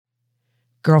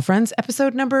Girlfriends,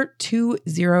 episode number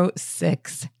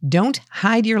 206. Don't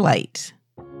hide your light.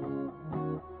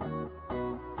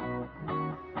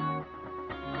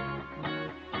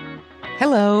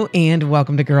 Hello and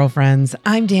welcome to Girlfriends.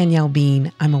 I'm Danielle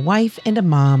Bean. I'm a wife and a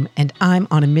mom, and I'm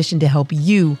on a mission to help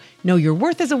you know your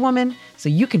worth as a woman so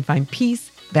you can find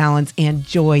peace, balance, and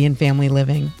joy in family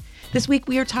living. This week,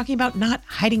 we are talking about not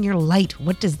hiding your light.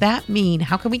 What does that mean?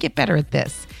 How can we get better at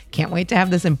this? Can't wait to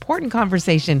have this important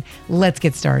conversation. Let's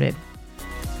get started.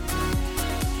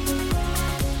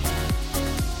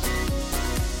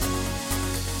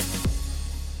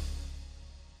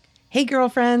 Hey,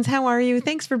 girlfriends, how are you?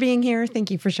 Thanks for being here.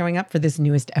 Thank you for showing up for this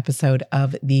newest episode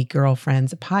of the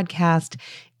Girlfriends podcast.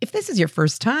 If this is your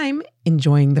first time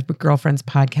enjoying the Girlfriends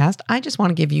podcast, I just want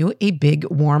to give you a big,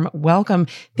 warm welcome.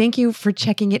 Thank you for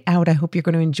checking it out. I hope you're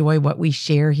going to enjoy what we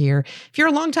share here. If you're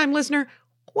a longtime listener,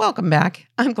 welcome back.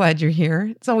 I'm glad you're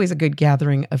here. It's always a good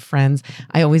gathering of friends.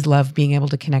 I always love being able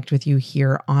to connect with you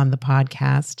here on the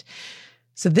podcast.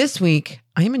 So this week,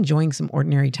 I am enjoying some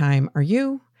ordinary time. Are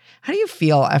you? How do you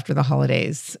feel after the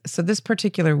holidays? So this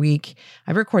particular week,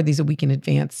 I record these a week in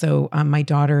advance. So my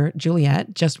daughter,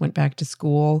 Juliet, just went back to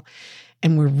school.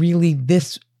 And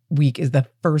this week is the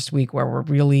first week where we're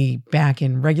really back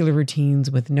in regular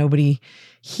routines with nobody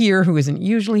here who isn't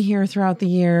usually here throughout the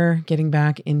year, getting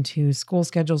back into school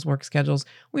schedules, work schedules.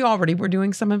 We already were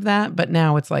doing some of that, but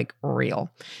now it's like real.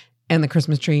 And the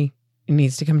Christmas tree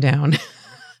needs to come down.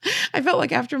 I felt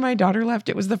like after my daughter left,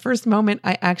 it was the first moment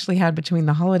I actually had between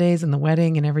the holidays and the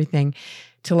wedding and everything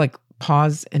to like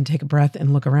pause and take a breath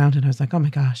and look around. And I was like, oh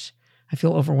my gosh, I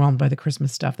feel overwhelmed by the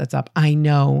Christmas stuff that's up. I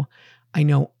know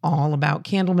all about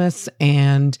Candlemas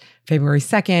and February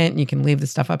 2nd. You can leave the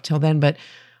stuff up till then, but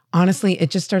honestly, it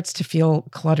just starts to feel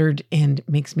cluttered and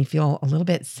makes me feel a little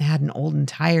bit sad and old and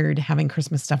tired having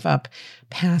Christmas stuff up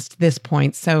past this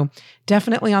point. So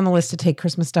definitely on the list to take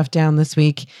Christmas stuff down this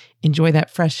week. Enjoy that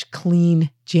fresh, clean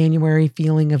January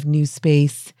feeling of new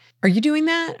space. Are you doing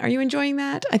that? Are you enjoying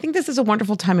that? I think this is a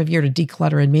wonderful time of year to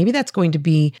declutter, and maybe that's going to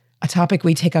be a topic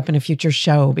we take up in a future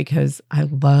show because I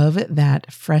love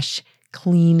that fresh,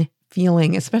 clean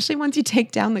feeling, especially once you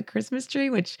take down the Christmas tree,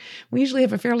 which we usually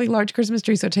have a fairly large Christmas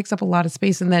tree, so it takes up a lot of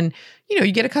space. And then,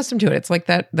 you get accustomed to it. It's like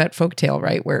that folk tale,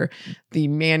 right? Where the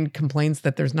man complains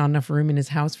that there's not enough room in his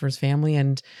house for his family.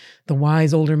 And the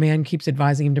wise older man keeps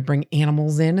advising him to bring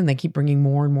animals in, and they keep bringing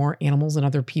more and more animals and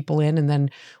other people in. And then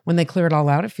when they clear it all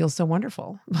out, it feels so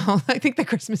wonderful. Well, I think the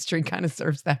Christmas tree kind of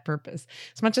serves that purpose.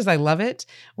 As much as I love it,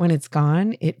 when it's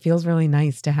gone, it feels really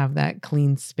nice to have that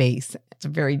clean space. It's a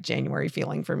very January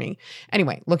feeling for me.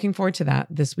 Anyway, looking forward to that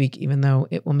this week, even though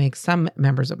it will make some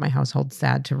members of my household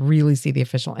sad to really see the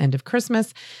official end of Christmas.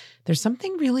 There's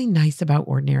something really nice about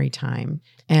ordinary time.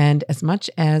 And as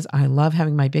much as I love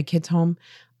having my big kids home,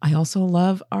 I also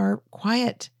love our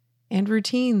quiet and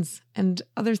routines and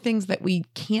other things that we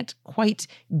can't quite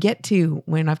get to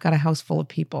when I've got a house full of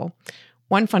people.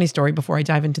 One funny story before I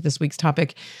dive into this week's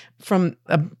topic from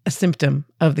a symptom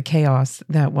of the chaos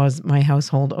that was my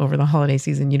household over the holiday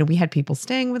season. We had people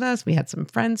staying with us. We had some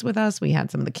friends with us. We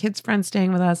had some of the kids' friends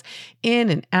staying with us, in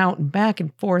and out and back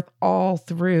and forth all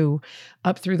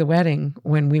up through the wedding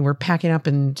when we were packing up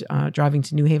and driving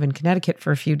to New Haven, Connecticut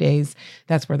for a few days.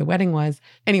 That's where the wedding was.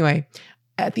 Anyway,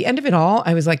 at the end of it all,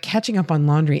 I was like catching up on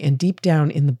laundry, and deep down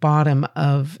in the bottom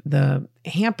of the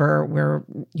hamper where,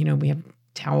 we have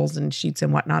towels and sheets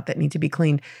and whatnot that need to be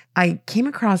cleaned, I came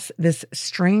across this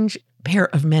strange pair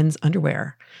of men's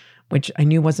underwear, which I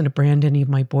knew wasn't a brand any of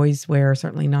my boys wear,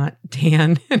 certainly not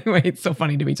Dan. Anyway, it's so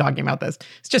funny to be talking about this.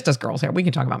 It's just us girls here. We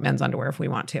can talk about men's underwear if we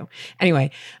want to.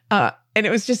 Anyway, and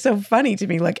it was just so funny to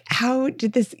me, like, how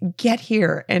did this get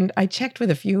here? And I checked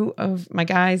with a few of my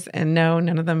guys, and no,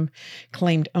 none of them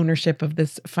claimed ownership of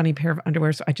this funny pair of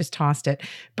underwear, so I just tossed it.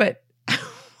 But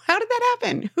how did that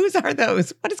happen? Whose are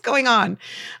those? What is going on?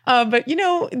 But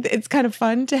it's kind of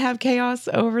fun to have chaos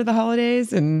over the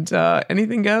holidays, and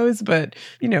anything goes. But,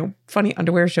 funny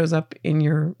underwear shows up in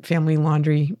your family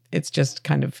laundry. It's just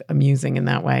kind of amusing in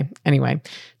that way. Anyway,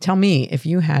 tell me if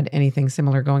you had anything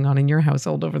similar going on in your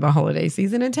household over the holiday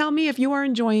season, and tell me if you are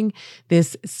enjoying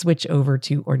this switch over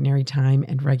to ordinary time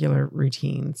and regular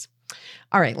routines.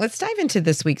 All right, let's dive into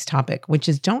this week's topic, which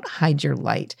is don't hide your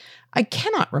light. I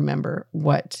cannot remember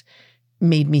what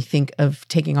made me think of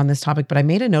taking on this topic, but I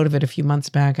made a note of it a few months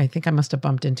back. I think I must have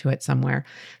bumped into it somewhere.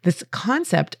 This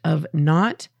concept of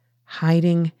not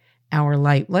hiding our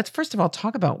light. Let's first of all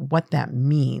talk about what that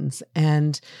means.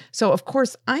 And so, of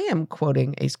course, I am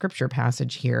quoting a scripture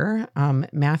passage here,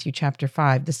 Matthew chapter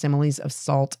 5, the similes of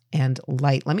salt and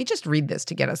light. Let me just read this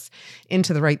to get us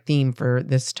into the right theme for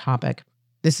this topic.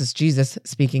 This is Jesus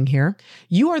speaking here.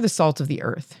 You are the salt of the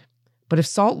earth. But if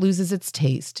salt loses its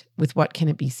taste, with what can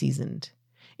it be seasoned?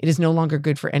 It is no longer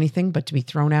good for anything but to be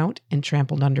thrown out and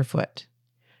trampled underfoot.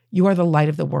 You are the light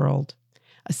of the world.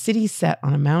 A city set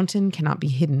on a mountain cannot be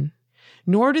hidden,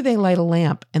 nor do they light a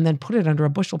lamp and then put it under a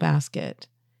bushel basket.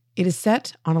 It is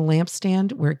set on a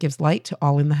lampstand where it gives light to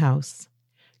all in the house.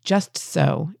 Just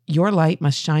so, your light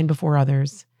must shine before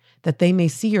others, that they may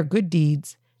see your good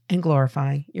deeds and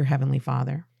glorify your heavenly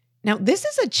Father. Now, this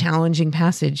is a challenging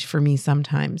passage for me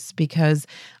sometimes because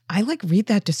I read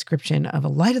that description of a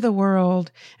light of the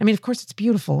world. I mean, of course, it's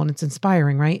beautiful and it's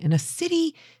inspiring, right? And a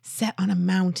city set on a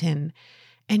mountain.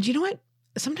 And you know what?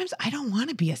 Sometimes I don't want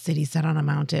to be a city set on a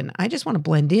mountain. I just want to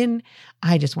blend in.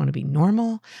 I just want to be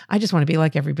normal. I just want to be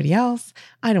like everybody else.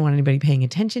 I don't want anybody paying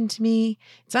attention to me.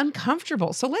 It's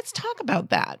uncomfortable. So let's talk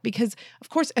about that because, of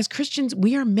course, as Christians,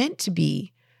 we are meant to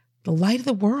be the light of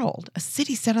the world, a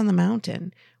city set on the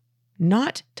mountain,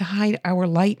 not to hide our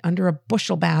light under a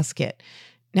bushel basket.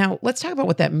 Now, let's talk about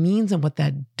what that means and what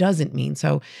that doesn't mean.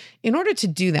 So in order to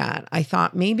do that, I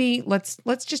thought maybe let's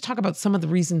just talk about some of the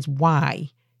reasons why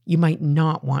you might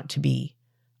not want to be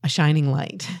a shining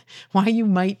light, why you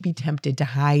might be tempted to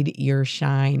hide your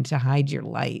shine, to hide your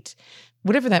light,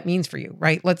 whatever that means for you,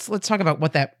 right? Let's talk about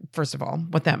what that, first of all,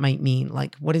 what that might mean.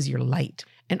 What is your light?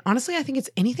 And honestly, I think it's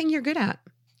anything you're good at.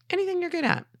 Anything you're good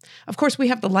at. Of course, we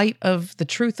have the light of the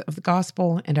truth of the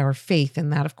gospel and our faith,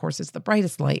 and that, of course, is the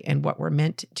brightest light and what we're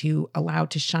meant to allow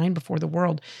to shine before the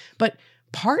world. But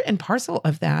part and parcel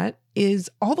of that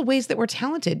is all the ways that we're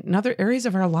talented in other areas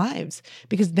of our lives,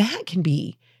 because that can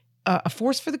be a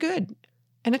force for the good,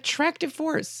 an attractive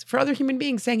force for other human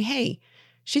beings saying, hey,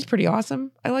 she's pretty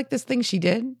awesome. I like this thing she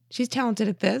did. She's talented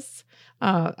at this.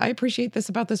 I appreciate this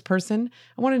about this person.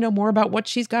 I want to know more about what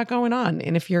she's got going on.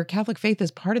 And if your Catholic faith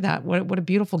is part of that, what a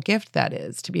beautiful gift that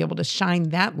is to be able to shine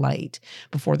that light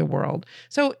before the world.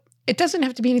 So it doesn't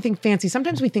have to be anything fancy.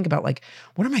 Sometimes we think about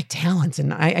what are my talents?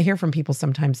 And I hear from people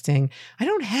sometimes saying, I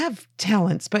don't have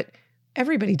talents, but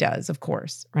everybody does, of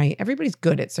course, right? Everybody's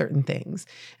good at certain things.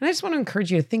 And I just want to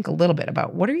encourage you to think a little bit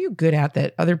about what are you good at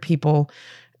that other people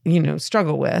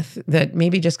struggle with that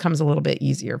maybe just comes a little bit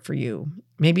easier for you.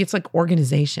 Maybe it's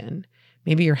organization.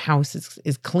 Maybe your house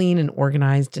is clean and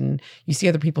organized and you see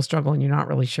other people struggle and you're not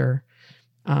really sure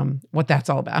what that's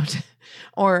all about.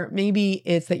 Or maybe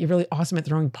it's that you're really awesome at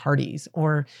throwing parties,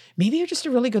 or maybe you're just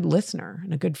a really good listener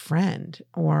and a good friend,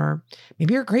 or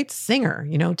maybe you're a great singer.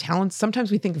 Talents.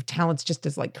 Sometimes we think of talents just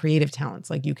as creative talents.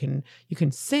 You can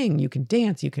sing, you can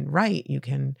dance, you can write, you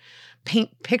can paint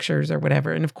pictures or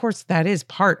whatever. And of course, that is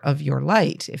part of your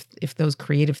light if those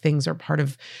creative things are part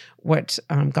of what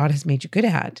God has made you good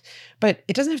at. But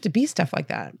it doesn't have to be stuff like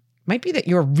that. It might be that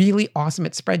you're really awesome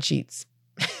at spreadsheets.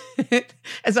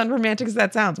 As unromantic as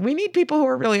that sounds, we need people who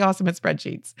are really awesome at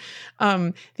spreadsheets.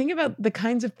 Think about the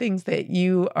kinds of things that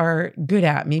you are good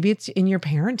at. Maybe it's in your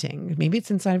parenting. Maybe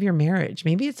it's inside of your marriage.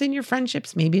 Maybe it's in your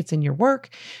friendships. Maybe it's in your work.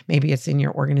 Maybe it's in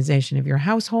your organization of your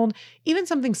household, even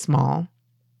something small.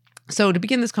 So to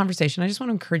begin this conversation, I just want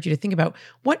to encourage you to think about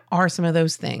what are some of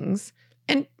those things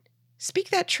and speak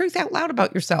that truth out loud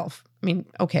about yourself. I mean,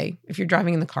 okay, if you're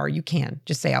driving in the car, you can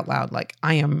just say out loud,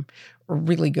 I am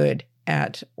really good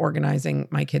at organizing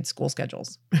my kids' school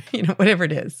schedules, whatever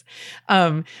it is.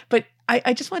 But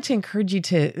I just want to encourage you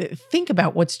to think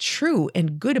about what's true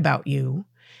and good about you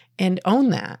and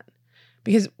own that.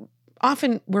 Because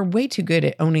often we're way too good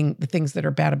at owning the things that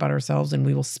are bad about ourselves, and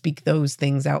we will speak those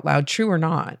things out loud, true or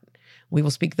not. We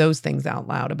will speak those things out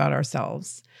loud about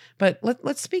ourselves. But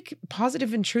let's speak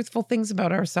positive and truthful things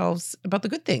about ourselves, about the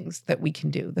good things that we can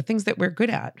do, the things that we're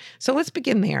good at. So let's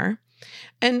begin there.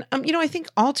 And, I think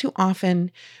all too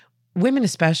often, women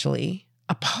especially,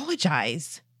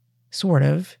 apologize sort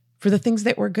of for the things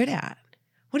that we're good at.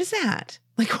 What is that?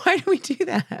 Why do we do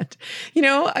that?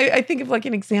 I think of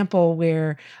an example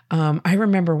where I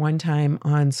remember one time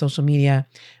on social media,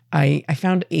 I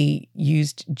found a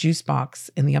used juice box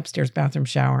in the upstairs bathroom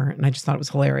shower, and I just thought it was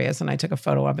hilarious. And I took a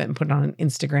photo of it and put it on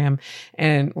Instagram,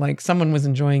 and someone was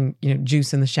enjoying,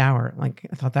 juice in the shower.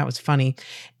 I thought that was funny.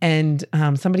 And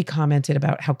somebody commented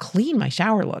about how clean my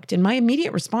shower looked. And my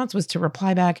immediate response was to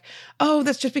reply back, oh,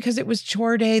 that's just because it was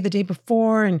chore day the day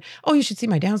before. And, oh, you should see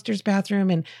my downstairs bathroom.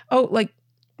 And, oh,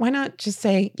 why not just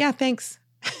say, yeah, thanks,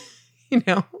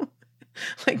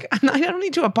 I don't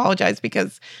need to apologize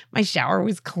because my shower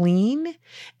was clean.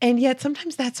 And yet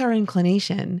sometimes that's our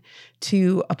inclination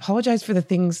to apologize for the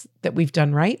things that we've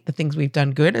done right, the things we've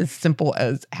done good, as simple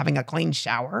as having a clean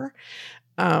shower.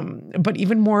 But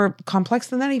even more complex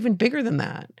than that, even bigger than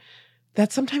that,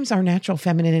 that's sometimes our natural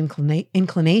feminine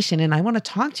inclination. And I want to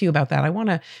talk to you about that. I want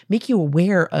to make you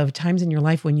aware of times in your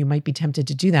life when you might be tempted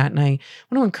to do that. And I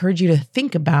want to encourage you to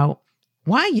think about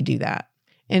why you do that.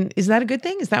 And is that a good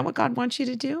thing? Is that what God wants you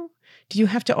to do? Do you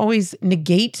have to always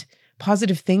negate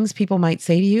positive things people might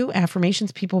say to you,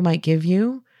 affirmations people might give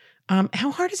you?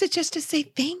 How hard is it just to say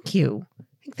thank you? I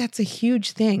think that's a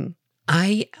huge thing.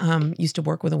 I used to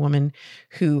work with a woman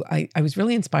who I was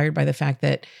really inspired by the fact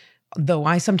that though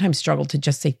I sometimes struggled to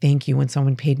just say thank you when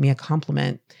someone paid me a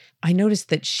compliment, I noticed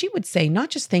that she would say not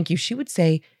just thank you, she would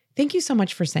say, thank you so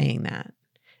much for saying that.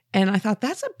 And I thought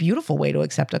that's a beautiful way to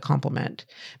accept a compliment,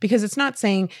 because it's not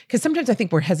saying, because sometimes I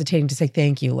think we're hesitating to say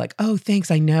thank you, like, oh, thanks,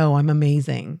 I know, I'm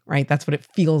amazing, right? That's what it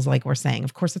feels like we're saying.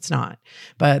 Of course it's not,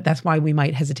 but that's why we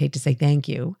might hesitate to say thank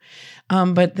you.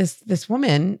 But this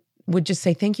woman would just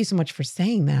say, thank you so much for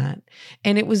saying that.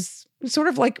 And it was sort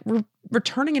of like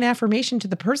returning an affirmation to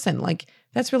the person. Like,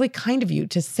 that's really kind of you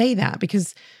to say that,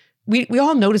 because we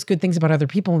all notice good things about other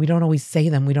people and we don't always say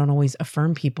them. We don't always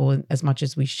affirm people as much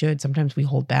as we should. Sometimes we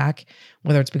hold back,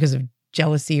 whether it's because of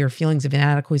jealousy or feelings of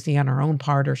inadequacy on our own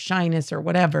part or shyness or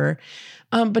whatever.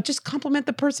 But just compliment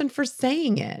the person for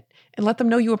saying it and let them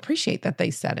know you appreciate that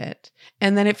they said it.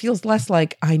 And then it feels less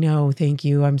like, I know, thank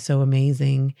you, I'm so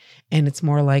amazing. And it's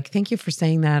more like, thank you for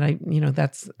saying that.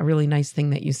 That's a really nice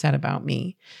thing that you said about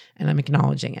me, and I'm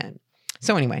acknowledging it.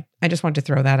 So anyway, I just wanted to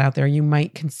throw that out there. You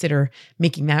might consider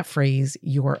making that phrase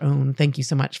your own. Thank you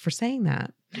so much for saying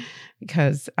that,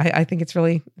 because I think it's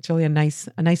really a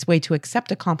nice way to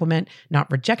accept a compliment,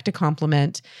 not reject a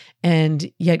compliment,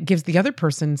 and yet gives the other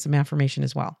person some affirmation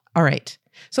as well. All right.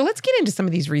 So let's get into some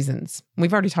of these reasons.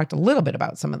 We've already talked a little bit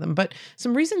about some of them, but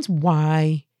some reasons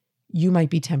why you might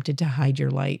be tempted to hide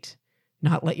your light,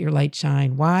 not let your light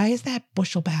shine. Why is that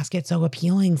bushel basket so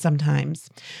appealing sometimes?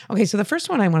 Okay, so the first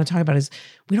one I want to talk about is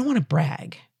we don't want to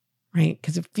brag, right?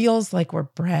 Because it feels like we're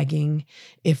bragging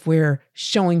if we're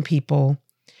showing people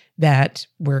that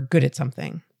we're good at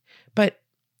something. But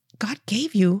God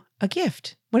gave you a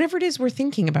gift. Whatever it is we're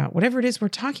thinking about, whatever it is we're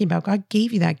talking about, God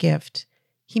gave you that gift.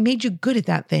 He made you good at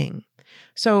that thing.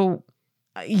 So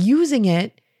using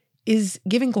it is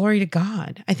giving glory to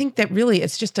God. I think that really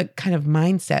it's just a kind of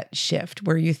mindset shift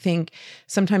where you think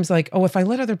sometimes like, oh, if I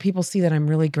let other people see that I'm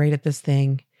really great at this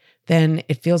thing, then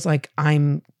it feels like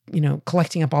I'm,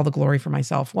 collecting up all the glory for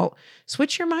myself. Well,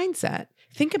 switch your mindset.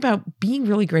 Think about being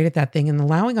really great at that thing and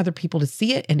allowing other people to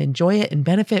see it and enjoy it and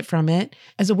benefit from it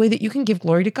as a way that you can give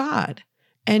glory to God.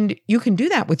 And you can do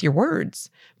that with your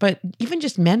words, but even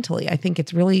just mentally, I think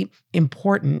it's really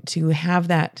important to have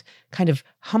that kind of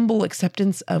humble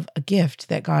acceptance of a gift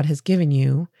that God has given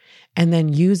you and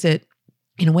then use it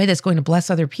in a way that's going to bless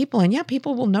other people. And yeah,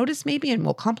 people will notice maybe and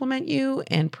will compliment you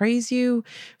and praise you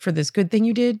for this good thing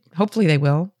you did. Hopefully they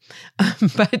will.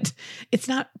 But it's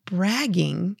not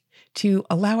bragging to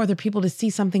allow other people to see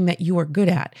something that you are good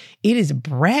at. It is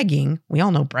bragging. We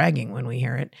all know bragging when we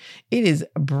hear it. It is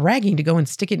bragging to go and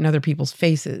stick it in other people's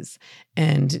faces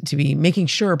and to be making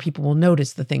sure people will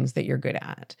notice the things that you're good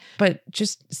at. But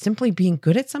just simply being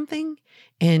good at something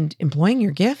and employing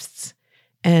your gifts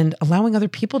and allowing other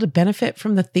people to benefit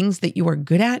from the things that you are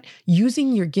good at,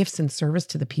 using your gifts in service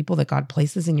to the people that God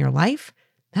places in your life,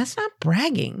 that's not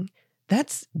bragging.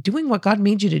 That's doing what God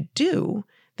made you to do.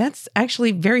 That's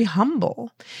actually very humble.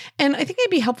 And I think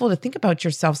it'd be helpful to think about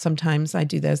yourself sometimes. I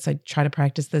do this, I try to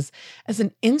practice this as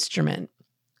an instrument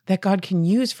that God can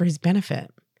use for his benefit.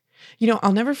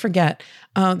 I'll never forget,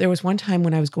 there was one time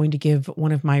when I was going to give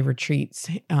one of my retreats,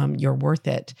 You're Worth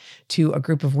It, to a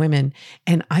group of women.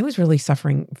 And I was really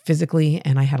suffering physically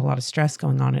and I had a lot of stress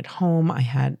going on at home. I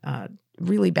had a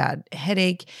really bad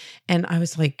headache. And I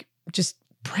was like, just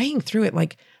praying through it,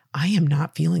 like, I am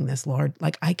not feeling this, Lord.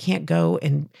 Like, I can't go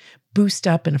and boost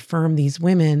up and affirm these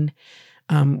women,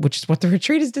 which is what the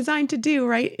retreat is designed to do,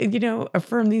 right?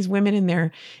 Affirm these women in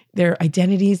their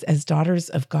identities as daughters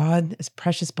of God, as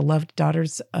precious, beloved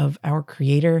daughters of our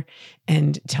Creator,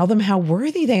 and tell them how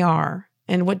worthy they are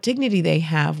and what dignity they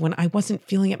have. When I wasn't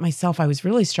feeling it myself, I was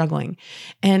really struggling.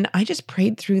 And I just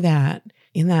prayed through that.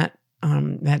 In that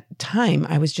time,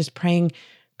 I was just praying,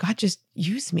 God, just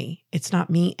use me. It's not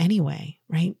me anyway,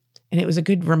 right? And it was a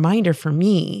good reminder for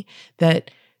me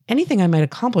that anything I might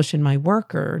accomplish in my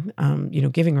work or,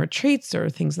 giving retreats or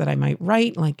things that I might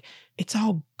write, like, it's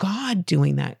all God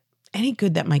doing that. Any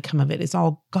good that might come of it is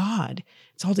all God.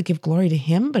 It's all to give glory to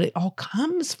him, but it all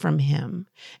comes from him.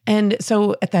 And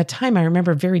so at that time, I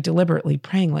remember very deliberately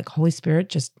praying like, Holy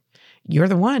Spirit, you're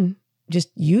the one,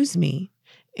 just use me.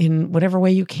 in whatever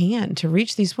way you can to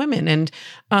reach these women. And,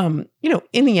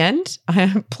 in the end,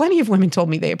 plenty of women told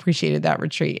me they appreciated that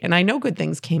retreat. And I know good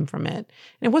things came from it. And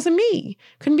it wasn't me.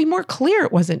 Couldn't be more clear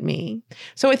it wasn't me.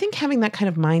 So I think having that kind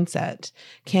of mindset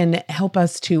can help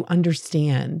us to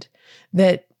understand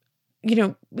that,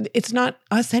 it's not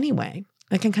us anyway.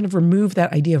 I can kind of remove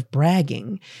that idea of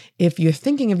bragging. If you're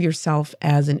thinking of yourself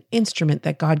as an instrument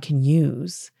that God can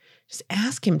use, just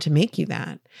ask him to make you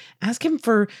that. Ask him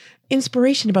for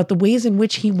inspiration about the ways in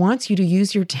which he wants you to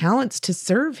use your talents to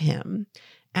serve him.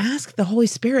 Ask the Holy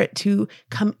Spirit to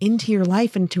come into your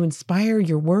life and to inspire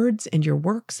your words and your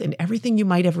works and everything you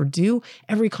might ever do,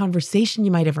 every conversation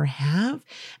you might ever have.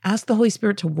 Ask the Holy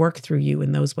Spirit to work through you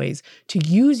in those ways, to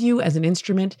use you as an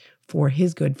instrument for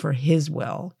his good, for his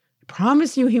will. I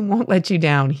promise you, he won't let you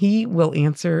down. He will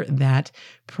answer that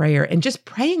prayer. And just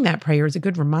praying that prayer is a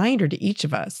good reminder to each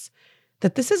of us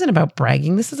that this isn't about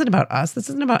bragging. This isn't about us. This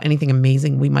isn't about anything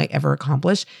amazing we might ever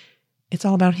accomplish. It's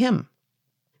all about him.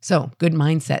 So good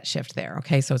mindset shift there.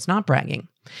 Okay. So it's not bragging.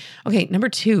 Okay. Number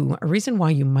 2, a reason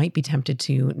why you might be tempted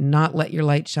to not let your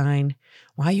light shine,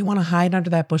 why you want to hide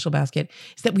under that bushel basket,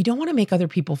 is that we don't want to make other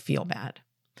people feel bad.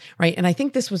 Right. And I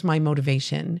think this was my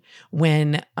motivation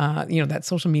when, that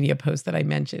social media post that I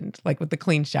mentioned, like with the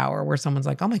clean shower, where someone's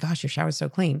like, oh my gosh, your shower's so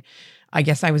clean. I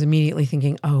guess I was immediately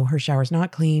thinking, oh, her shower's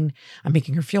not clean. I'm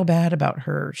making her feel bad about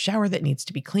her shower that needs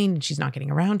to be cleaned and she's not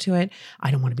getting around to it. I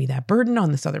don't want to be that burden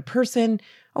on this other person.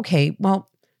 Okay, well,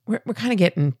 we're kind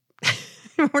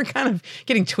of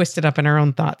getting twisted up in our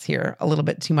own thoughts here a little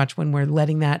bit too much when we're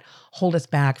letting that hold us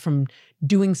back from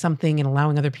doing something and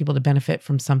allowing other people to benefit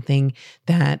from something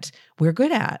that we're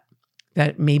good at,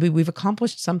 that maybe we've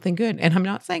accomplished something good. And I'm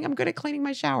not saying I'm good at cleaning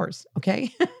my showers,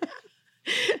 okay?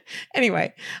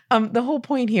 Anyway, the whole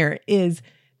point here is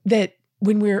that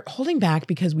when we're holding back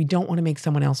because we don't want to make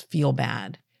someone else feel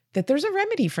bad, that there's a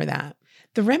remedy for that.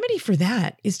 The remedy for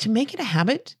that is to make it a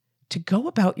habit to go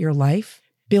about your life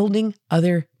building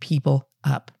other people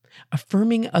up,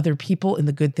 affirming other people in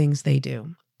the good things they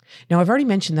do. Now, I've already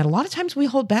mentioned that a lot of times we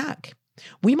hold back.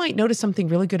 We might notice something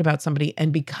really good about somebody,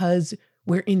 and because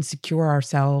we're insecure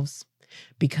ourselves,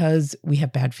 because we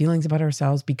have bad feelings about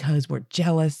ourselves, because we're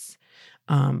jealous,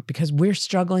 because we're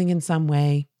struggling in some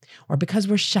way, or because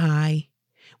we're shy,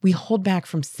 we hold back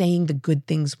from saying the good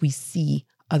things we see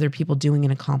other people doing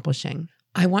and accomplishing.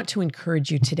 I want to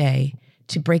encourage you today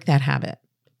to break that habit,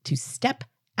 to step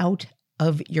out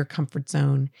of your comfort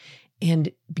zone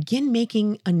and begin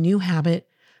making a new habit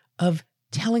of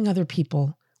telling other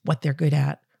people what they're good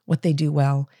at, what they do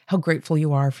well, how grateful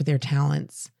you are for their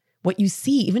talents. What you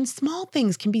see, even small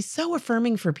things can be so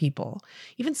affirming for people.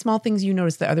 Even small things you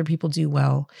notice that other people do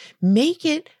well. Make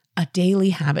it a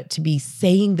daily habit to be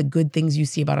saying the good things you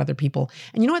see about other people.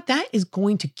 And you know what? That is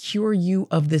going to cure you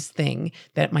of this thing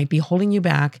that might be holding you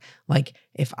back. Like,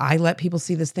 if I let people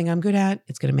see this thing I'm good at,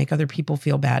 it's going to make other people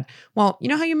feel bad. Well, you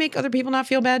know how you make other people not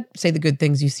feel bad? Say the good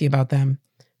things you see about them.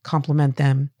 Compliment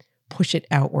them. Push it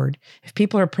outward. If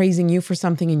people are praising you for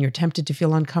something and you're tempted to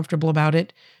feel uncomfortable about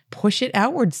it, push it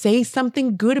outward. Say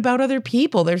something good about other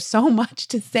people. There's so much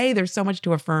to say. There's so much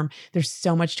to affirm. There's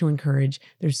so much to encourage.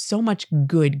 There's so much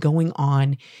good going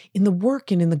on in the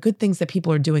work and in the good things that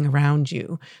people are doing around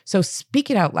you. So speak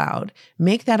it out loud.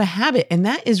 Make that a habit. And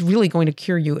that is really going to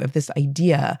cure you of this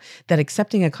idea that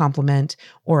accepting a compliment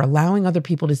or allowing other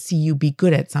people to see you be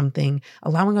good at something,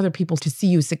 allowing other people to see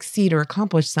you succeed or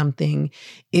accomplish something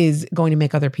is going to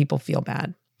make other people feel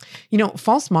bad. You know,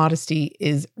 false modesty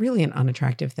is really an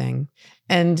unattractive thing.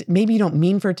 And maybe you don't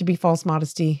mean for it to be false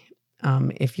modesty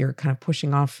if you're kind of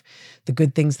pushing off the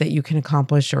good things that you can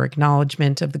accomplish or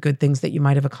acknowledgement of the good things that you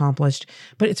might have accomplished.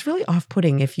 But it's really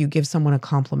off-putting if you give someone a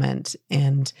compliment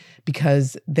and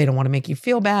because they don't want to make you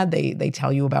feel bad, they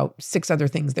tell you about 6 other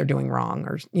things they're doing wrong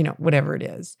or, whatever it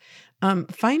is.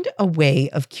 Find a way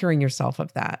of curing yourself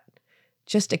of that.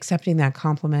 Just accepting that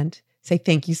compliment. Say,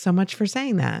 thank you so much for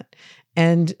saying that.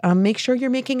 And make sure you're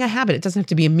making a habit. It doesn't have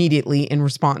to be immediately in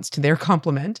response to their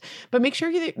compliment, but make sure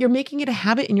you're making it a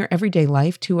habit in your everyday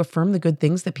life to affirm the good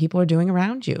things that people are doing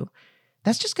around you.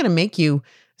 That's just going to make you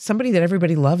somebody that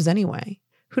everybody loves anyway.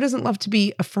 Who doesn't love to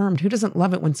be affirmed? Who doesn't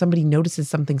love it when somebody notices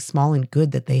something small and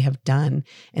good that they have done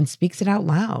and speaks it out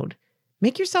loud?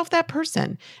 Make yourself that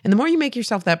person. And the more you make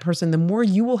yourself that person, the more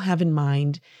you will have in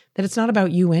mind that it's not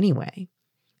about you anyway.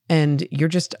 And you're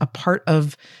just a part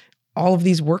of all of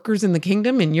these workers in the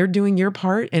kingdom and you're doing your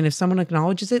part. And if someone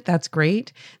acknowledges it, that's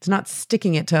great. It's not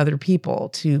sticking it to other people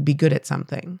to be good at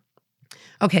something.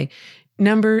 Okay.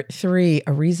 Number 3,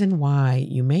 a reason why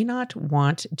you may not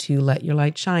want to let your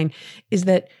light shine is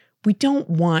that we don't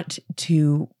want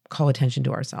to call attention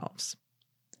to ourselves.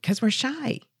 because we're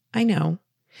shy. I know.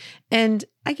 And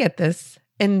I get this.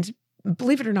 And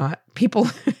believe it or not,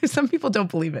 some people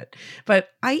don't believe it, but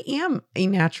I am a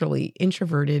naturally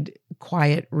introverted,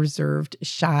 quiet, reserved,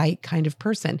 shy kind of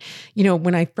person.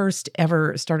 When I first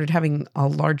ever started having a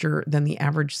larger than the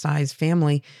average size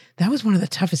family, that was one of the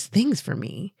toughest things for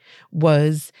me,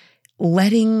 was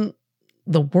letting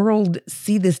the world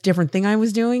see this different thing I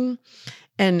was doing.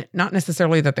 And not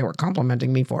necessarily that they were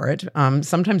complimenting me for it.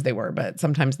 Sometimes they were, but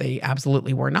sometimes they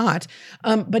absolutely were not.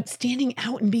 But standing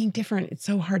out and being different, it's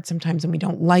so hard sometimes, and we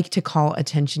don't like to call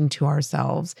attention to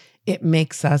ourselves. It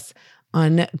makes us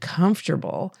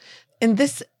uncomfortable. And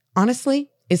this,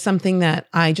 honestly, is something that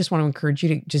I just want to encourage you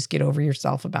to just get over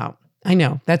yourself about. I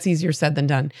know that's easier said than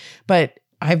done, but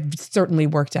I've certainly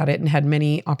worked at it and had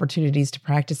many opportunities to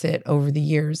practice it over the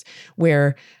years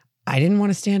where I didn't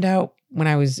want to stand out when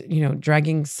I was,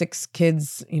 dragging 6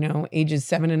 kids, ages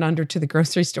 7 and under to the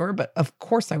grocery store. But of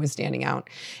course I was standing out.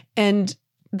 And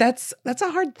that's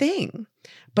a hard thing.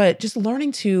 But just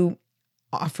learning to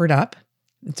offer it up.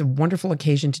 It's a wonderful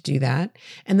occasion to do that.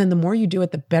 And then the more you do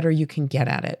it, the better you can get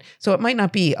at it. So it might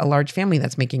not be a large family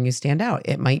that's making you stand out.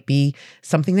 It might be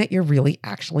something that you're really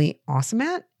actually awesome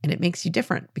at, and it makes you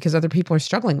different because other people are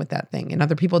struggling with that thing and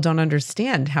other people don't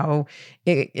understand how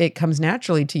it comes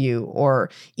naturally to you, or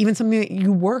even something that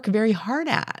you work very hard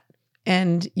at.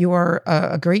 And you are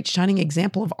a great shining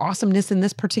example of awesomeness in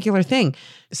this particular thing.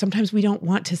 Sometimes we don't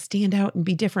want to stand out and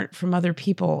be different from other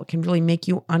people. It can really make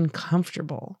you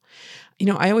uncomfortable.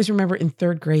 I always remember in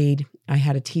 3rd grade, I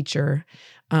had a teacher,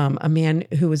 a man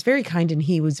who was very kind, and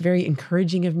he was very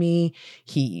encouraging of me.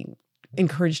 He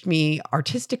encouraged me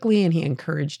artistically and he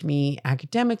encouraged me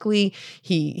academically.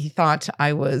 He thought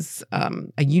I was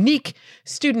a unique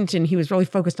student and he was really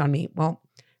focused on me. Well,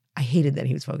 I hated that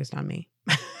he was focused on me.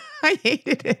 I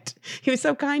hated it. He was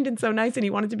so kind and so nice and he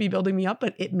wanted to be building me up,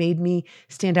 but it made me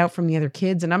stand out from the other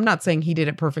kids. And I'm not saying he did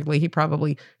it perfectly. He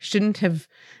probably shouldn't have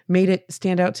made it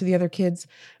stand out to the other kids.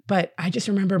 But I just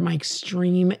remember my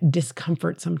extreme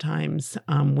discomfort sometimes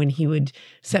when he would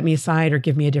set me aside or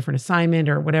give me a different assignment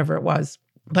or whatever it was.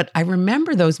 But I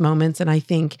remember those moments and I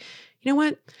think, you know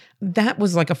what? That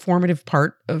was like a formative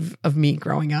part of me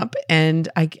growing up. And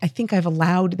I think I've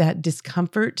allowed that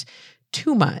discomfort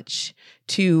too much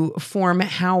to form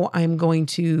how I'm going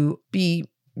to be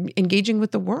engaging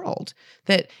with the world,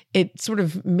 that it sort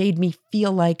of made me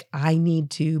feel like I need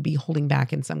to be holding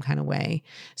back in some kind of way,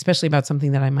 especially about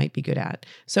something that I might be good at.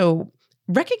 So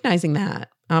recognizing that,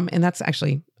 and that's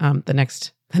actually the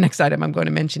next item I'm going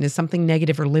to mention is something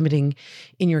negative or limiting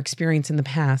in your experience in the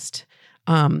past.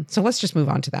 So let's just move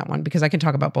on to that one because I can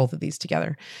talk about both of these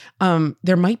together.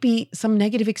 There might be some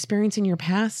negative experience in your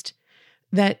past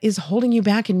that is holding you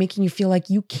back and making you feel like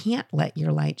you can't let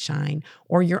your light shine,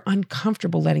 or you're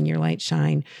uncomfortable letting your light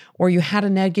shine, or you had a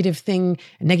negative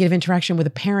interaction with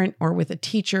a parent or with a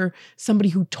teacher, somebody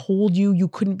who told you you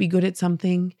couldn't be good at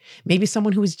something. Maybe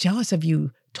someone who was jealous of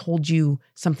you told you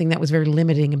something that was very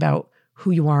limiting about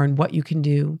who you are and what you can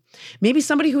do. Maybe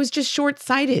somebody who was just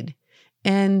short-sighted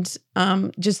and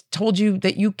just told you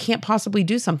that you can't possibly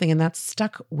do something, and that's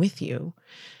stuck with you.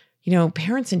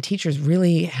 Parents and teachers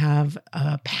really have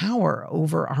power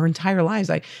over our entire lives.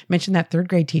 I mentioned that 3rd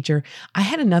grade teacher. I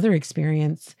had another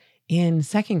experience in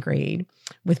 2nd grade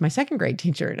with my 2nd grade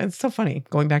teacher. And it's so funny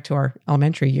going back to our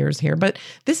elementary years here, but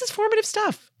this is formative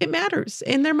stuff. It matters.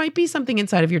 And there might be something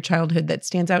inside of your childhood that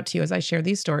stands out to you as I share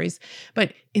these stories.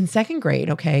 But in 2nd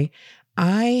grade,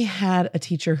 I had a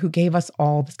teacher who gave us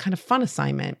all this kind of fun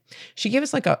assignment. She gave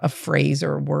us like a phrase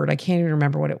or a word. I can't even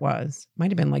remember what it was.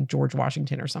 Might have been like George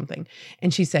Washington or something.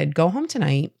 And she said, go home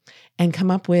tonight and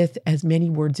come up with as many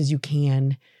words as you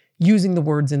can using the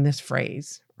words in this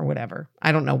phrase or whatever.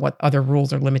 I don't know what other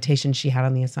rules or limitations she had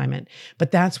on the assignment,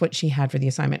 but that's what she had for the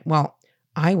assignment. Well,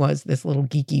 I was this little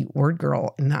geeky word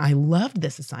girl and I loved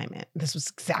this assignment. This was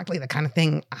exactly the kind of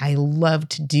thing I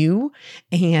loved to do.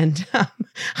 And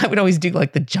I would always do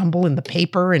like the jumble in the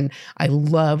paper. And I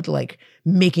loved like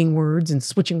making words and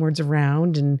switching words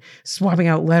around and swapping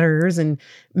out letters and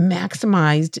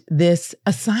maximized this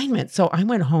assignment. So I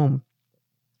went home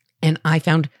and I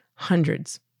found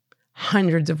hundreds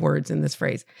of words in this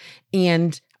phrase.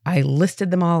 And I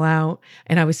listed them all out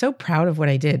and I was so proud of what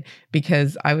I did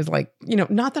because I was like,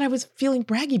 not that I was feeling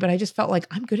braggy, but I just felt like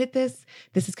I'm good at this.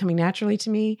 This is coming naturally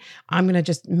to me. I'm going to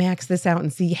just max this out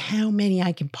and see how many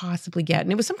I can possibly get.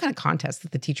 And it was some kind of contest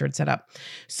that the teacher had set up.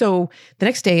 So the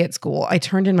next day at school, I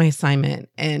turned in my assignment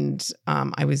and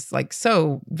I was like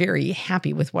so very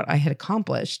happy with what I had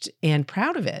accomplished and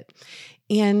proud of it.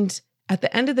 And at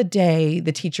the end of the day,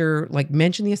 the teacher like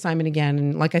mentioned the assignment again.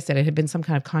 And like I said, it had been some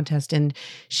kind of contest and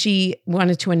she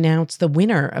wanted to announce the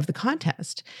winner of the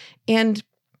contest. And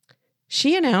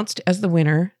she announced as the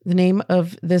winner the name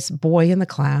of this boy in the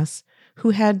class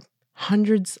who had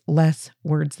hundreds less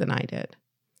words than I did.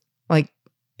 Like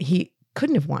he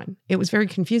couldn't have won. It was very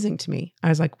confusing to me. I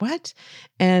was like, what?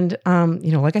 And,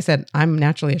 like I said, I'm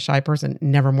naturally a shy person,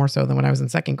 never more so than when I was in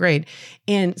second grade.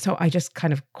 And so I just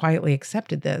kind of quietly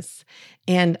accepted this.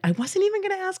 And I wasn't even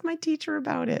going to ask my teacher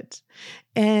about it.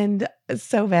 And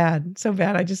so bad.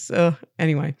 I just,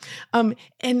 anyway.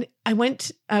 And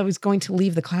I was going to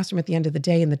leave the classroom at the end of the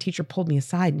day and the teacher pulled me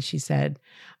aside and she said,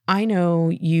 I know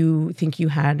you think you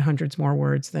had hundreds more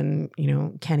words than,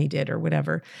 Kenny did or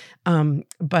whatever.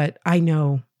 But I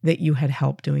know that you had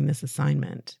help doing this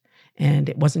assignment and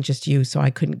it wasn't just you. So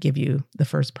I couldn't give you the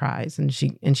first prize. And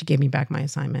she gave me back my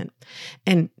assignment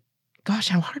and gosh,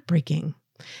 how heartbreaking.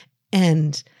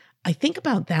 And I think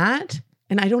about that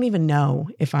and I don't even know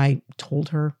if I told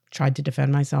her, tried to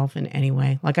defend myself in any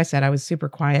way. Like I said, I was super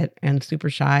quiet and super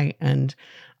shy and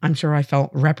I'm sure I felt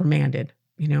reprimanded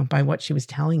by what she was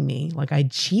telling me, like I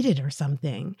cheated or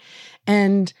something.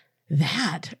 And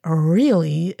that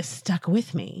really stuck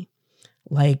with me.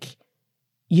 Like,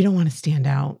 you don't want to stand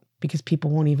out because people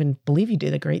won't even believe you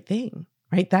did a great thing,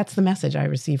 right? That's the message I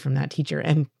received from that teacher.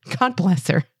 And God bless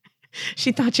her.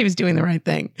 She thought she was doing the right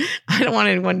thing. I don't want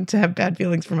anyone to have bad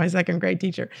feelings for my second grade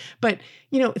teacher. But,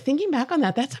 thinking back on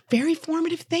that, that's a very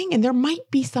formative thing. And there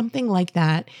might be something like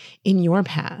that in your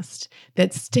past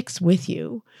that sticks with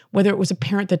you, whether it was a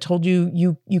parent that told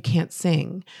you can't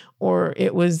sing, or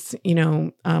it was,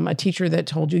 a teacher that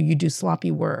told you do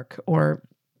sloppy work, or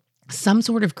some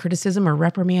sort of criticism or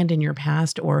reprimand in your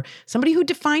past, or somebody who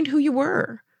defined who you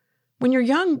were. When you're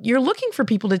young, you're looking for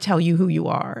people to tell you who you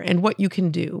are and what you can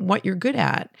do, what you're good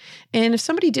at. And if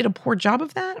somebody did a poor job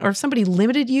of that, or if somebody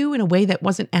limited you in a way that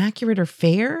wasn't accurate or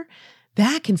fair,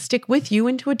 that can stick with you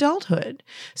into adulthood.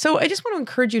 So I just want to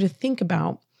encourage you to think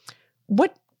about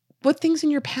what things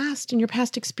in your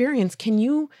past experience can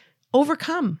you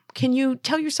overcome? Can you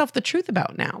tell yourself the truth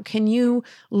about now? Can you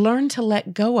learn to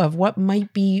let go of what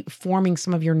might be forming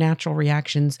some of your natural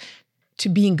reactions to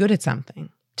being good at something?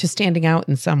 To standing out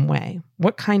in some way?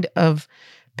 What kind of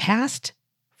past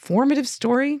formative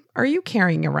story are you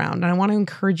carrying around? And I want to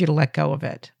encourage you to let go of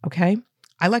it. Okay.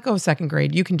 I let go of second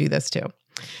grade. You can do this too.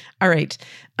 All right.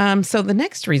 So the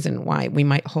next reason why we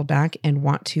might hold back and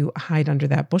want to hide under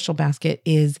that bushel basket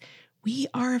is we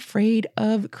are afraid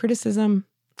of criticism.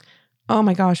 Oh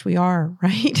my gosh, we are,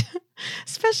 right?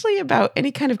 Especially about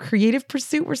any kind of creative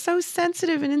pursuit. We're so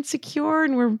sensitive and insecure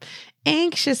and we're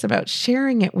anxious about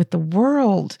sharing it with the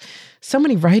world. So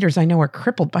many writers I know are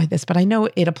crippled by this, but I know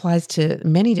it applies to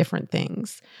many different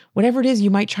things. Whatever it is you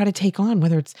might try to take on,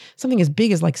 whether it's something as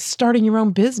big as like starting your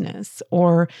own business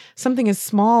or something as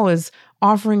small as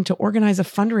offering to organize a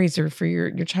fundraiser for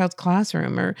your child's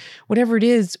classroom or whatever it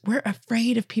is, we're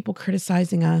afraid of people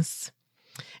criticizing us.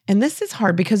 And this is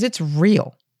hard because it's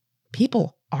real.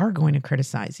 People are going to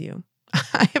criticize you.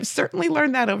 I have certainly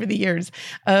learned that over the years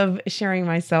of sharing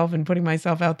myself and putting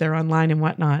myself out there online and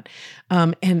whatnot.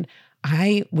 And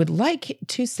I would like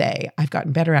to say I've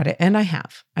gotten better at it. And I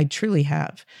have. I truly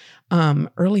have.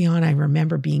 Early on, I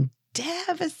remember being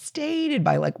devastated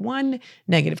by like one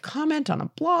negative comment on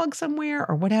a blog somewhere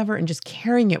or whatever, and just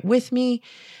carrying it with me.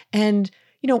 And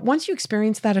once you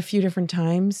experience that a few different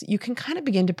times, you can kind of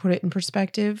begin to put it in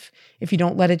perspective if you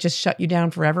don't let it just shut you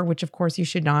down forever, which of course you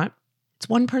should not. It's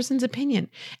one person's opinion.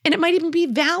 And it might even be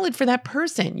valid for that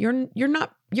person.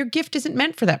 Your gift isn't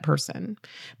meant for that person.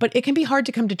 But it can be hard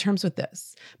to come to terms with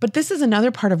this. But this is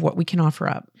another part of what we can offer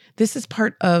up. This is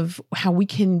part of how we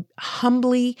can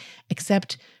humbly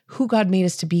accept who God made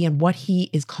us to be and what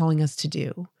He is calling us to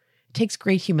do. It takes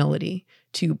great humility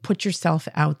to put yourself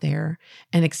out there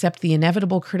and accept the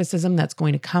inevitable criticism that's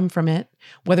going to come from it,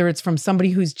 whether it's from somebody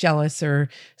who's jealous or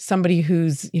somebody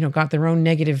who's, got their own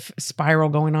negative spiral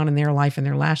going on in their life and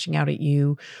they're lashing out at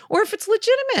you, or if it's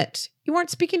legitimate, you aren't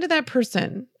speaking to that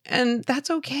person, and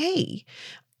that's okay.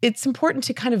 It's important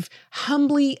to kind of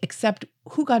humbly accept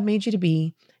who God made you to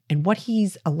be and what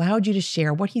He's allowed you to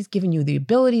share, what He's given you the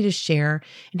ability to share,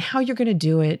 and how you're going to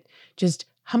do it. Just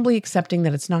humbly accepting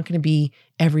that it's not going to be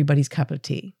everybody's cup of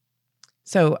tea.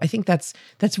 So I think that's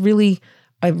really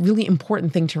a really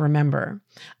important thing to remember.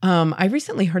 I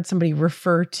recently heard somebody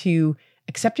refer to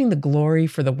accepting the glory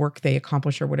for the work they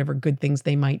accomplish or whatever good things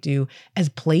they might do as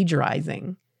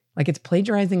plagiarizing. Like it's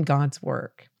plagiarizing God's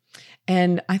work.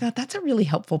 And I thought that's a really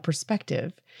helpful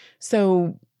perspective.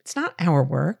 So it's not our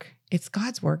work, it's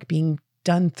God's work being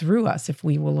done through us if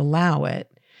we will allow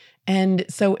it. And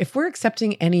so if we're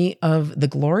accepting any of the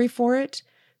glory for it,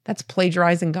 that's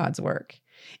plagiarizing God's work.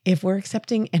 If we're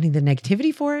accepting any of the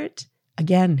negativity for it,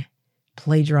 again,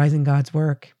 plagiarizing God's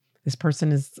work. This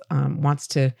person wants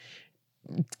to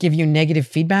give you negative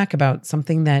feedback about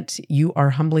something that you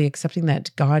are humbly accepting that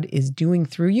God is doing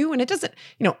through you. And it doesn't,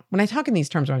 when I talk in these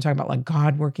terms, when I'm talking about like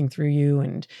God working through you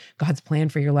and God's plan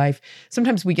for your life,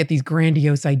 sometimes we get these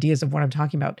grandiose ideas of what I'm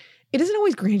talking about. It isn't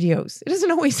always grandiose. It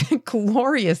isn't always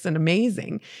glorious and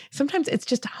amazing. Sometimes it's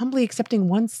just humbly accepting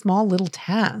one small little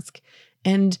task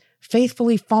and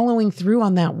faithfully following through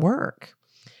on that work.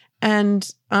 And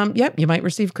you might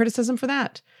receive criticism for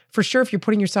that. For sure, if you're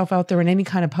putting yourself out there in any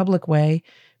kind of public way,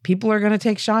 people are going to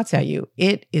take shots at you.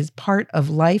 It is part of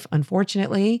life,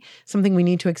 unfortunately, something we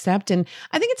need to accept. And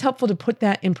I think it's helpful to put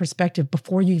that in perspective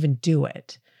before you even do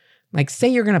it. Like, say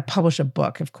you're going to publish a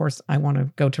book. Of course, I want to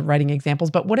go to writing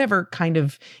examples, but whatever kind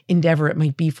of endeavor it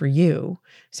might be for you,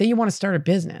 say you want to start a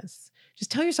business,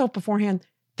 just tell yourself beforehand,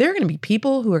 there are going to be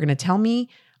people who are going to tell me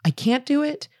I can't do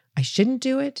it, I shouldn't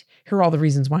do it. Here are all the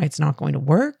reasons why it's not going to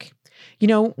work.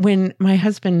 When my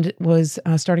husband was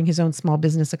starting his own small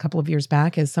business a couple of years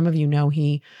back, as some of you know,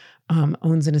 he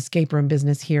owns an escape room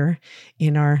business here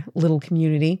in our little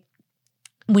community.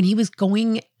 When he was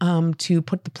going to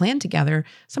put the plan together,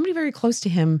 somebody very close to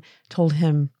him told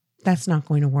him, that's not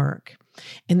going to work.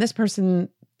 And this person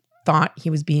thought he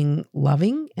was being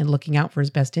loving and looking out for his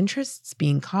best interests,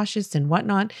 being cautious and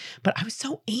whatnot. But I was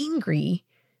so angry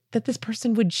that this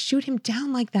person would shoot him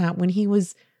down like that when he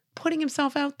was putting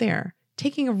himself out there,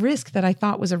 taking a risk that I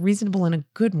thought was a reasonable and a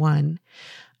good one.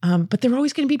 But there are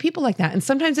always going to be people like that. And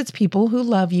sometimes it's people who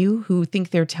love you, who think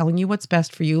they're telling you what's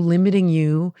best for you, limiting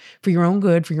you for your own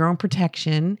good, for your own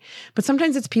protection. But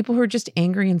sometimes it's people who are just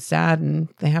angry and sad and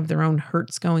they have their own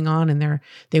hurts going on and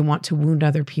they want to wound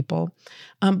other people.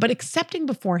 But accepting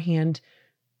beforehand,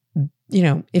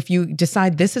 if you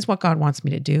decide this is what God wants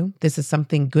me to do, this is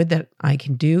something good that I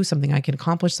can do, something I can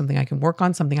accomplish, something I can work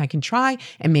on, something I can try,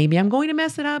 and maybe I'm going to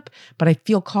mess it up, but I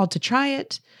feel called to try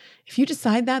it. If you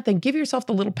decide that, then give yourself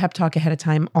the little pep talk ahead of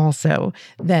time also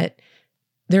that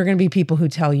there are going to be people who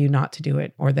tell you not to do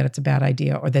it, or that it's a bad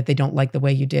idea, or that they don't like the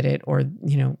way you did it, or,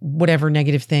 whatever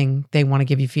negative thing they want to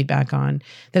give you feedback on,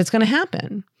 that it's going to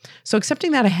happen. So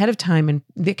accepting that ahead of time, and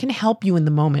it can help you in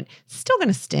the moment. It's still going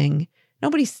to sting.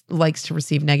 Nobody likes to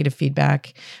receive negative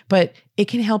feedback, but it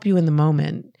can help you in the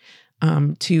moment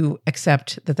to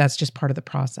accept that that's just part of the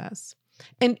process.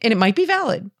 And it might be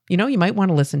valid. You might want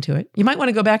to listen to it. You might want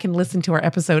to go back and listen to our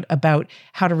episode about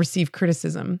how to receive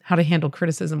criticism, how to handle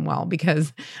criticism well,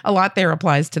 because a lot there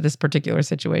applies to this particular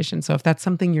situation. So if that's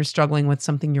something you're struggling with,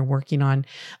 something you're working on,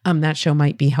 that show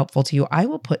might be helpful to you. I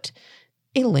will put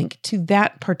a link to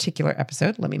that particular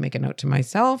episode. Let me make a note to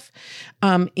myself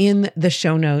in the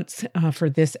show notes for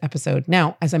this episode.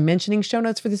 Now, as I'm mentioning show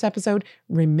notes for this episode,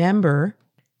 remember,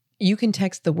 you can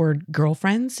text the word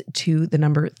girlfriends to the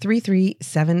number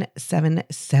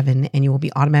 33777, and you will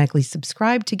be automatically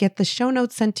subscribed to get the show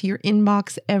notes sent to your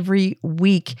inbox every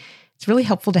week. It's really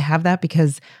helpful to have that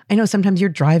because I know sometimes you're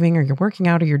driving or you're working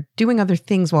out or you're doing other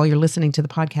things while you're listening to the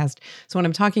podcast. So when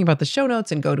I'm talking about the show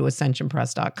notes and go to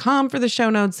ascensionpress.com for the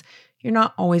show notes, you're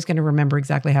not always going to remember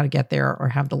exactly how to get there or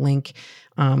have the link.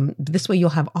 This way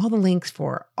you'll have all the links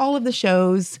for all of the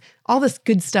shows, all this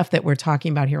good stuff that we're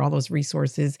talking about here, all those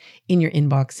resources in your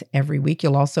inbox every week.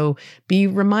 You'll also be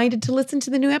reminded to listen to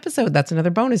the new episode. That's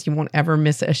another bonus. You won't ever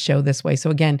miss a show this way.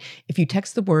 So again, if you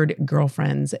text the word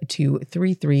girlfriends to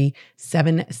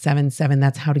 33777,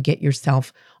 that's how to get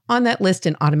yourself on that list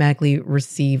and automatically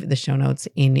receive the show notes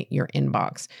in your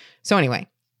inbox. So anyway,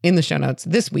 in the show notes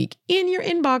this week, in your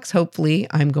inbox, hopefully,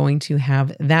 I'm going to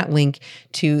have that link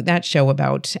to that show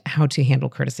about how to handle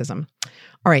criticism.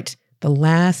 All right, the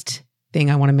last thing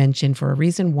I want to mention for a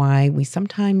reason why we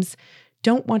sometimes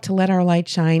don't want to let our light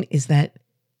shine is that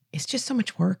it's just so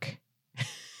much work.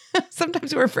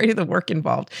 Sometimes we're afraid of the work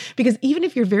involved because even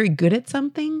if you're very good at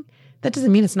something, that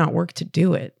doesn't mean it's not work to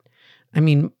do it. I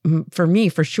mean, for me,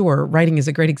 for sure, writing is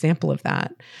a great example of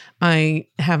that. I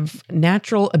have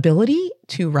natural ability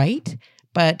to write,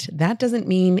 but that doesn't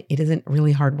mean it isn't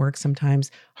really hard work sometimes,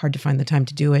 hard to find the time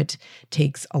to do it.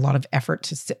 Takes a lot of effort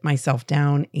to sit myself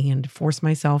down and force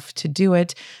myself to do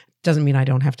it. Doesn't mean I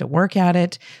don't have to work at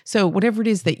it. So whatever it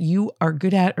is that you are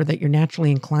good at or that you're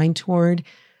naturally inclined toward,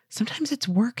 sometimes it's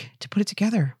work to put it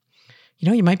together.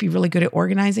 You might be really good at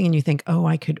organizing and you think, oh,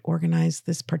 I could organize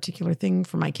this particular thing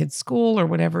for my kid's school or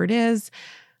whatever it is.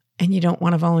 And you don't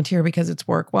want to volunteer because it's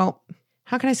work. Well,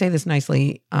 how can I say this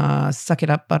nicely? Suck it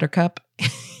up, buttercup.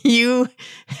 You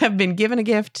have been given a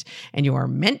gift and you are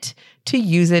meant to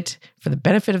use it for the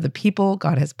benefit of the people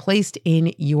God has placed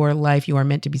in your life. You are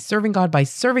meant to be serving God by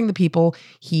serving the people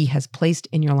He has placed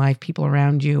in your life, people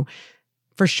around you.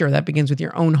 For sure, that begins with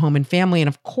your own home and family. And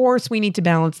of course, we need to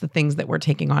balance the things that we're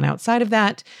taking on outside of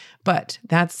that. But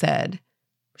that said,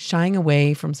 shying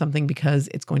away from something because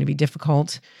it's going to be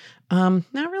difficult, not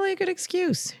really a good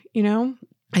excuse,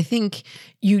 I think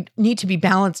you need to be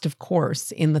balanced, of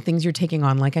course, in the things you're taking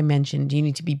on. Like I mentioned, you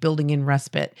need to be building in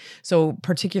respite. So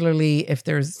particularly if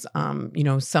there's,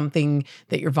 something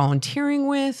that you're volunteering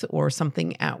with or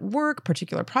something at work,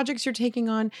 particular projects you're taking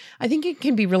on, I think it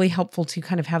can be really helpful to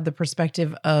kind of have the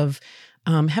perspective of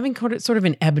having sort of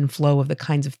an ebb and flow of the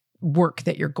kinds of work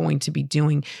that you're going to be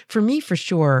doing. For me, for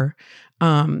sure,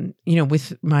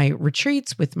 with my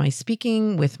retreats, with my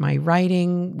speaking, with my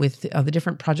writing, with the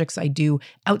different projects I do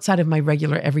outside of my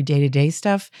regular every day-to-day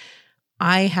stuff,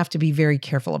 I have to be very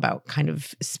careful about kind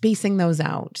of spacing those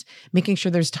out, making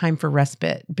sure there's time for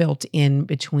respite built in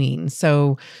between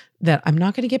so that I'm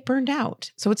not going to get burned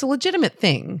out. So it's a legitimate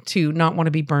thing to not want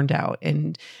to be burned out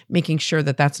and making sure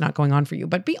that that's not going on for you.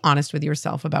 But be honest with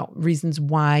yourself about reasons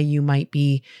why you might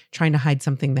be trying to hide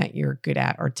something that you're good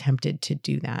at or tempted to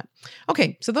do that.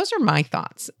 Okay, so those are my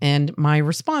thoughts and my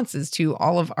responses to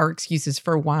all of our excuses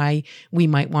for why we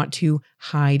might want to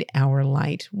hide our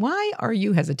light. Why are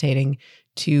you hesitating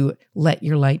to let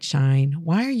your light shine?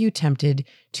 Why are you tempted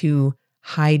to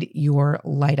hide your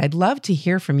light? I'd love to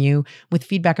hear from you with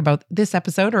feedback about this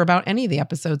episode or about any of the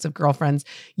episodes of Girlfriends.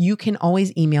 You can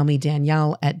always email me,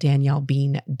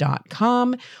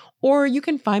 Danielle@daniellebean.com, or you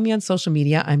can find me on social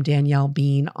media. I'm Danielle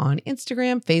Bean on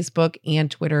Instagram, Facebook,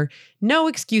 and Twitter. No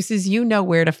excuses. You know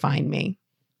where to find me.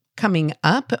 Coming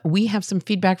up, we have some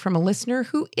feedback from a listener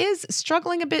who is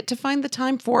struggling a bit to find the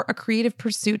time for a creative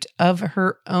pursuit of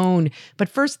her own. But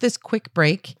first, this quick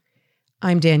break.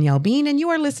 I'm Danielle Bean, and you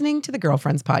are listening to the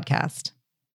Girlfriends Podcast.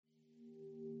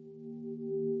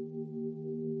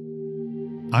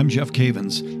 I'm Jeff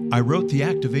Cavins. I wrote The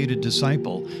Activated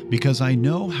Disciple because I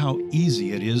know how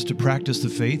easy it is to practice the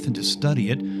faith and to study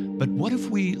it, but what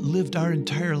if we lived our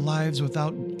entire lives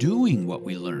without doing what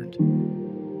we learned?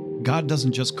 God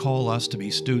doesn't just call us to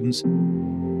be students,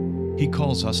 He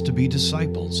calls us to be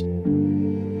disciples,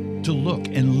 to look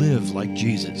and live like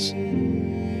Jesus.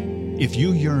 If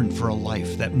you yearn for a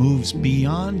life that moves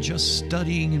beyond just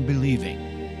studying and believing,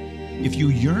 if you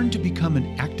yearn to become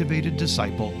an activated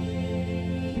disciple,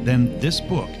 then this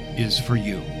book is for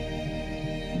you.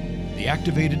 The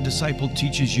Activated Disciple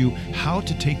teaches you how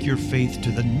to take your faith to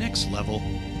the next level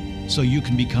so you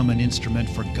can become an instrument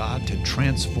for God to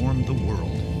transform the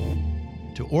world.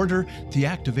 To order The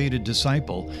Activated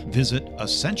Disciple, visit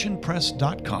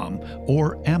ascensionpress.com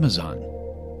or Amazon.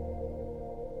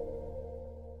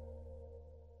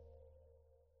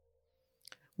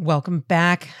 Welcome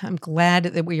back. I'm glad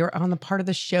that we are on the part of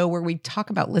the show where we talk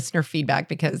about listener feedback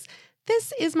because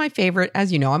this is my favorite.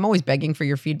 As you know, I'm always begging for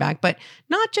your feedback, but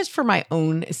not just for my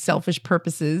own selfish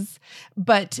purposes,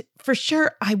 but for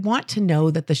sure, I want to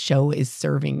know that the show is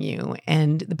serving you.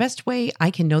 And the best way I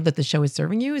can know that the show is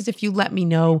serving you is if you let me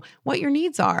know what your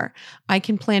needs are. I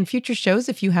can plan future shows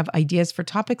if you have ideas for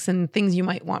topics and things you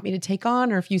might want me to take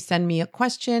on, or if you send me a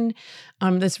question.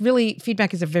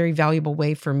 Feedback is a very valuable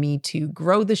way for me to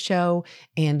grow the show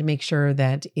and make sure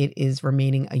that it is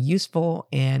remaining a useful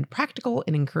and practical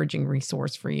and encouraging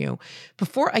resource for you.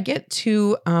 Before I get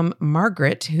to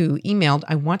Margaret, who emailed,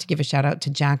 I want to give a shout out to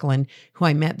Jacqueline, who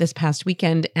I met this past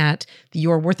weekend at the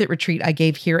You're Worth It retreat I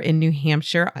gave here in New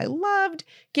Hampshire. I loved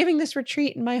giving this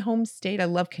retreat in my home state. I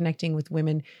love connecting with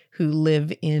women who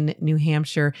live in New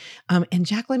Hampshire. And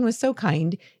Jacqueline was so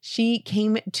kind. She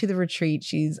came to the retreat.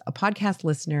 She's a podcast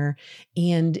listener,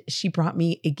 and she brought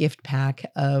me a gift pack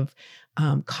of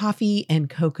coffee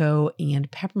and cocoa and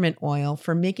peppermint oil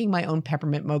for making my own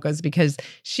peppermint mochas, because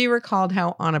she recalled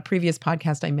how on a previous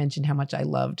podcast I mentioned how much I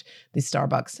loved the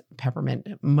Starbucks peppermint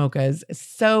mochas.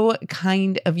 So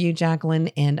kind of you, Jacqueline,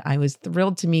 and I was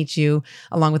thrilled to meet you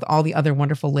along with all the other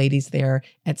wonderful ladies there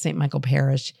at St. Michael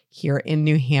Parish here in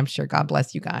New Hampshire. God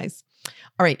bless you guys.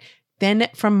 All right. Then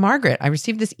from Margaret, I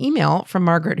received this email from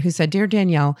Margaret who said, "Dear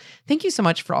Danielle, thank you so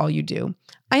much for all you do.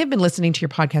 I have been listening to your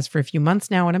podcast for a few months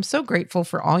now, and I'm so grateful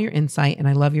for all your insight, and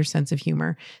I love your sense of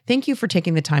humor. Thank you for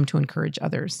taking the time to encourage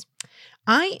others.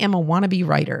 I am a wannabe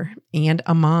writer and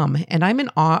a mom, and I'm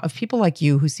in awe of people like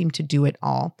you who seem to do it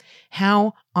all.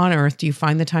 How on earth do you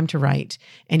find the time to write?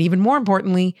 And even more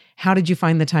importantly, how did you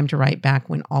find the time to write back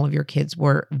when all of your kids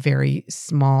were very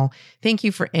small? Thank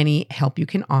you for any help you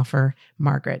can offer,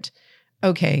 Margaret."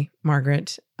 Okay,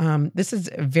 Margaret, this is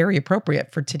very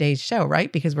appropriate for today's show,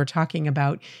 right? Because we're talking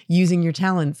about using your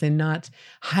talents and not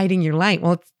hiding your light.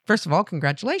 Well, first of all,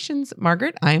 congratulations,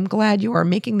 Margaret. I'm glad you are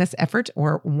making this effort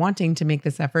or wanting to make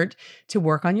this effort to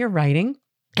work on your writing.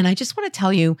 And I just want to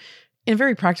tell you in a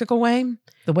very practical way,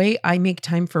 the way I make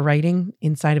time for writing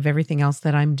inside of everything else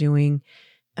that I'm doing,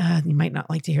 you might not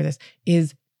like to hear this,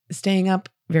 is staying up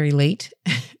very late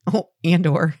and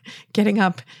or getting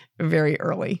up very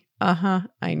early.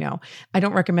 I know. I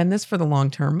don't recommend this for the long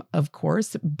term, of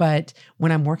course, but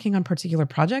when I'm working on particular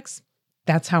projects,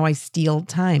 that's how I steal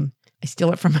time. I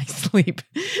steal it from my sleep.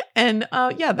 And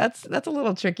yeah, that's a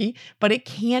little tricky, but it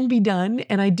can be done.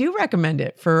 And I do recommend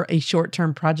it for a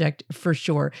short-term project for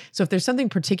sure. So if there's something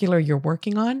particular you're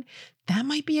working on, that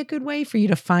might be a good way for you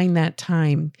to find that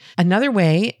time. Another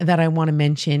way that I want to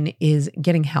mention is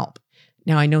getting help.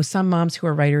 Now, I know some moms who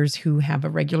are writers who have a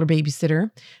regular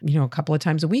babysitter, a couple of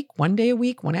times a week, one day a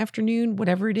week, one afternoon,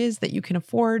 whatever it is that you can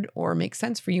afford or makes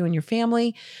sense for you and your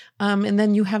family. And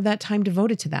then you have that time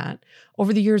devoted to that.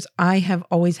 Over the years, I have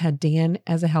always had Dan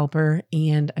as a helper,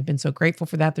 and I've been so grateful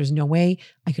for that. There's no way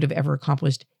I could have ever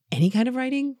accomplished any kind of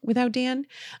writing without Dan,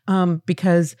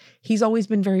 because he's always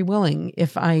been very willing.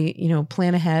 If I,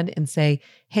 plan ahead and say,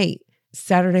 hey,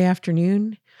 Saturday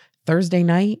afternoon, Thursday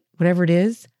night, whatever it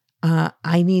is,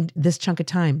 I need this chunk of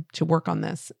time to work on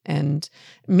this. And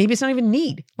maybe it's not even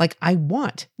need, like I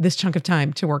want this chunk of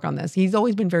time to work on this. He's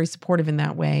always been very supportive in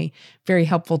that way, very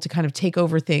helpful to kind of take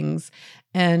over things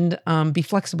and be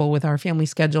flexible with our family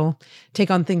schedule, take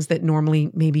on things that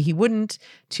normally maybe he wouldn't,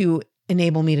 to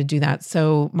enable me to do that.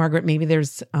 So Margaret, maybe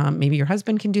there's, maybe your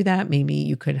husband can do that. Maybe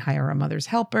you could hire a mother's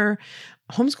helper.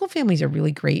 Homeschool families are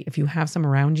really great if you have some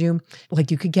around you.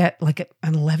 Like you could get like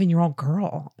an 11-year-old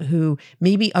girl who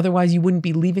maybe otherwise you wouldn't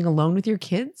be leaving alone with your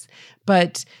kids,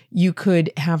 but you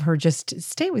could have her just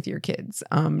stay with your kids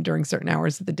during certain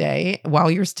hours of the day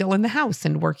while you're still in the house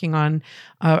and working on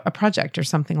a project or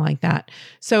something like that.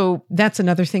 So that's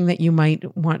another thing that you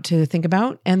might want to think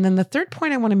about. And then the third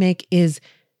point I want to make is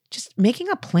just making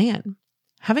a plan,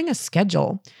 having a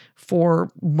schedule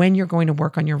for when you're going to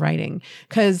work on your writing.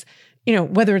 Because,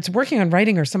 whether it's working on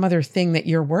writing or some other thing that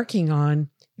you're working on,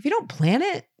 if you don't plan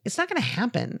it, it's not going to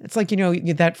happen. It's like,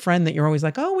 that friend that you're always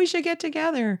like, oh, we should get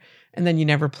together. And then you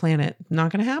never plan it.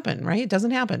 Not going to happen, right? It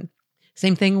doesn't happen.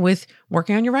 Same thing with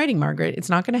working on your writing, Margaret. It's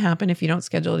not going to happen if you don't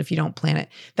schedule it, if you don't plan it.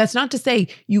 That's not to say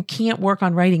you can't work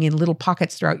on writing in little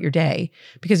pockets throughout your day.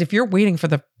 Because if you're waiting for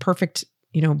the perfect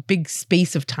big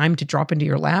space of time to drop into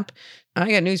your lap, I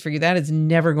got news for you. That is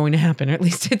never going to happen. Or at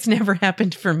least it's never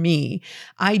happened for me.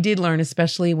 I did learn,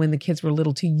 especially when the kids were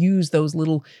little, to use those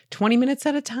little 20 minutes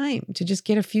at a time to just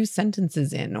get a few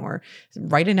sentences in or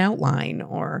write an outline.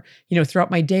 Or,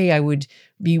 throughout my day, I would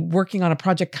be working on a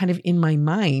project kind of in my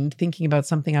mind, thinking about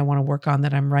something I want to work on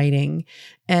that I'm writing,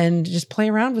 and just play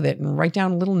around with it and write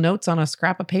down little notes on a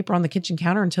scrap of paper on the kitchen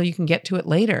counter until you can get to it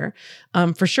later.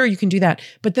 For sure, you can do that.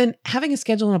 But then having a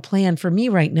schedule and a plan for me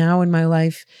right now in my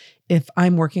life, if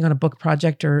I'm working on a book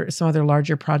project or some other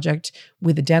larger project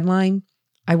with a deadline,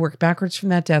 I work backwards from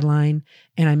that deadline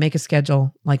and I make a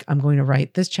schedule. Like I'm going to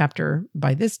write this chapter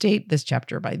by this date, this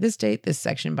chapter by this date, this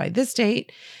section by this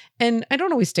date. And I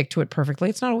don't always stick to it perfectly.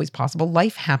 It's not always possible.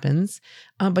 Life happens.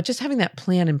 But just having that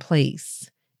plan in place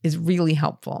is really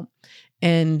helpful.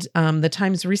 And the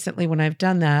times recently when I've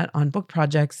done that on book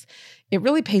projects, it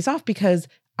really pays off because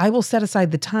I will set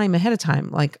aside the time ahead of time,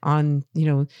 like on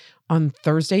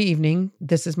Thursday evening,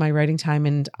 this is my writing time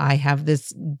and I have this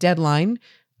deadline,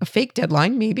 a fake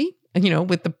deadline maybe,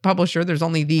 with the publisher, there's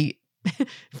only the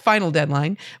final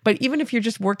deadline. But even if you're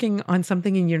just working on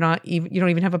something and you don't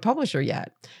even have a publisher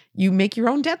yet, you make your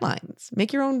own deadlines,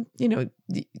 make your own,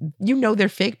 they're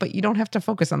fake, but you don't have to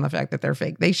focus on the fact that they're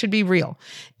fake. They should be real,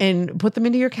 and put them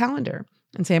into your calendar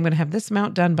and say, I'm going to have this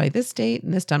amount done by this date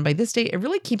and this done by this date. It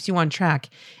really keeps you on track.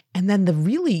 And then the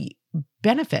really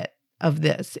benefit of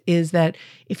this is that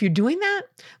if you're doing that,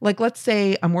 like let's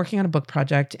say I'm working on a book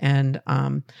project and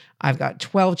I've got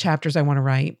 12 chapters I want to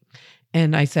write.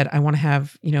 And I said, I want to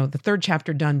have, the third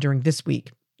chapter done during this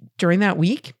week. During that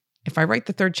week, if I write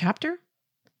the third chapter,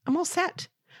 I'm all set.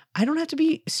 I don't have to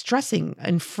be stressing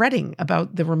and fretting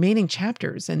about the remaining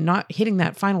chapters and not hitting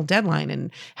that final deadline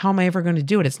and how am I ever going to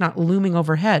do it? It's not looming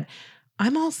overhead.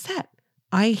 I'm all set.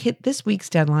 I hit this week's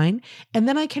deadline and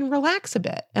then I can relax a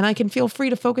bit and I can feel free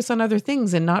to focus on other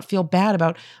things and not feel bad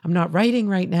about I'm not writing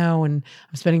right now and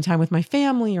I'm spending time with my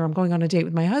family or I'm going on a date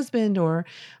with my husband or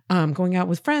going out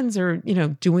with friends or,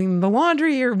 doing the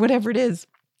laundry or whatever it is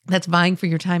that's vying for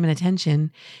your time and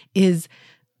attention. It's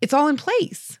all in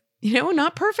place.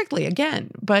 not perfectly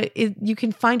again, but you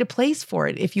can find a place for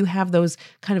it if you have those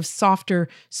kind of softer,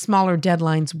 smaller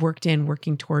deadlines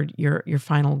working toward your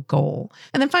final goal.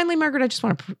 And then finally, Margaret, I just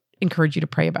want to encourage you to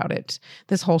pray about it.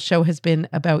 This whole show has been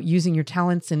about using your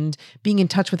talents and being in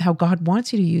touch with how God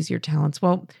wants you to use your talents.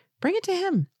 Well, bring it to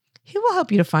Him. He will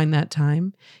help you to find that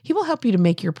time. He will help you to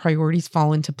make your priorities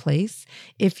fall into place.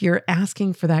 If you're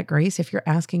asking for that grace, if you're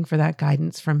asking for that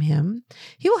guidance from Him,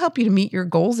 He will help you to meet your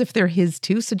goals if they're His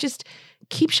too. So just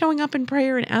keep showing up in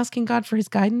prayer and asking God for His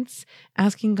guidance,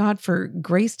 asking God for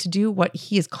grace to do what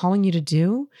He is calling you to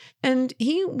do, and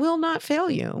He will not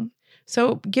fail you.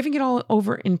 So giving it all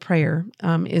over in prayer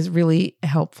is really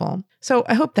helpful. So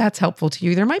I hope that's helpful to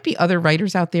you. There might be other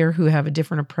writers out there who have a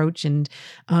different approach, and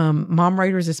mom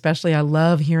writers especially. I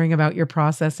love hearing about your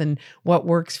process and what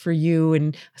works for you.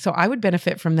 And so I would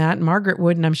benefit from that. Margaret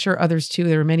would, and I'm sure others too.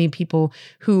 There are many people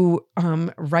who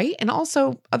write and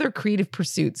also other creative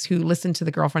pursuits who listen to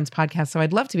the Girlfriends podcast. So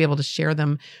I'd love to be able to share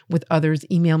them with others.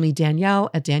 Email me,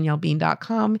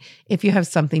 Danielle@daniellebean.com, if you have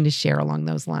something to share along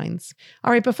those lines.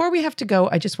 All right, before we have to go,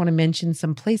 I just want to mention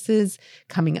some places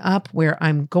coming up where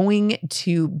I'm going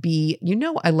to be.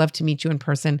 I love to meet you in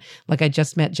person. Like I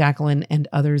just met Jacqueline and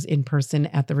others in person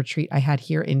at the retreat I had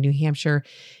here in New Hampshire.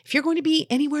 If you're going to be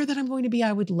anywhere that I'm going to be,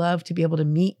 I would love to be able to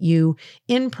meet you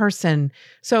in person.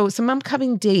 So some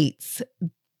upcoming dates.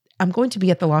 I'm going to be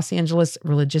at the Los Angeles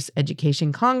Religious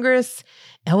Education Congress,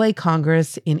 LA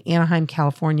Congress in Anaheim,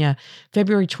 California,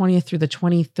 February 20th through the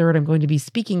 23rd. I'm going to be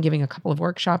speaking, giving a couple of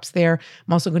workshops there.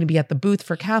 I'm also going to be at the booth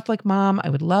for Catholic Mom. I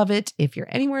would love it if you're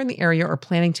anywhere in the area or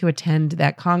planning to attend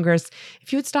that Congress,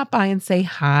 if you would stop by and say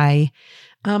hi.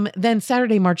 Then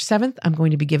Saturday, March 7th, I'm going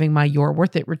to be giving my You're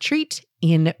Worth It retreat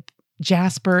in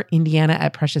Jasper, Indiana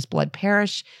at Precious Blood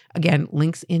Parish. Again,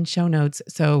 links in show notes.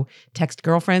 So text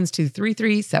girlfriends to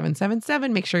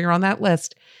 33777. Make sure you're on that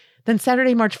list. Then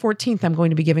Saturday, March 14th, I'm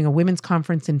going to be giving a women's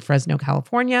conference in Fresno,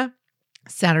 California.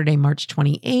 Saturday, March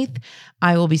 28th,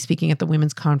 I will be speaking at the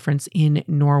Women's Conference in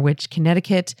Norwich,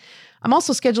 Connecticut. I'm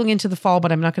also scheduling into the fall,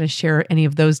 but I'm not going to share any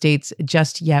of those dates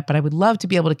just yet. But I would love to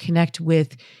be able to connect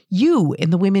with you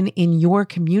and the women in your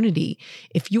community.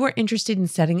 If you are interested in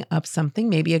setting up something,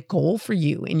 maybe a goal for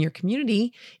you in your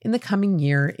community in the coming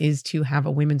year is to have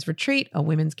a women's retreat, a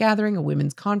women's gathering, a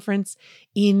women's conference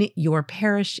in your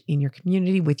parish, in your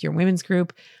community with your women's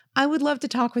group, I would love to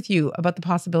talk with you about the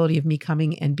possibility of me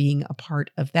coming and being a part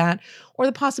of that, or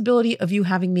the possibility of you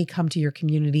having me come to your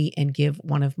community and give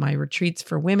one of my retreats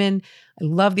for women. I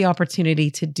love the opportunity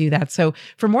to do that. So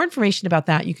for more information about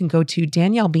that, you can go to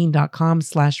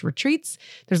daniellebean.com/retreats.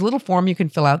 There's a little form you can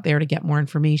fill out there to get more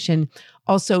information.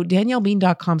 Also,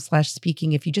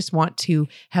 daniellebean.com/speaking if you just want to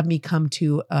have me come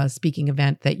to a speaking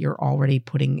event that you're already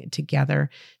putting together.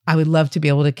 I would love to be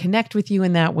able to connect with you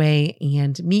in that way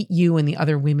and meet you and the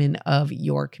other women of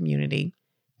your community.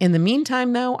 In the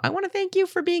meantime, though, I want to thank you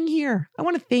for being here. I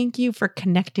want to thank you for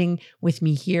connecting with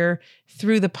me here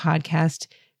through the podcast.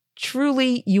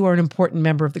 Truly, you are an important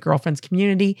member of the Girlfriends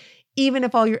community, even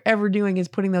if all you're ever doing is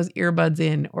putting those earbuds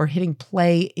in or hitting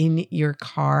play in your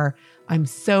car. I'm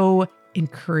so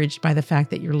encouraged by the fact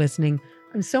that you're listening.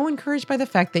 I'm so encouraged by the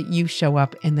fact that you show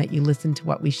up and that you listen to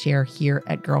what we share here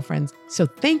at Girlfriends. So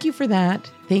thank you for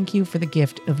that. Thank you for the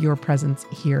gift of your presence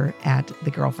here at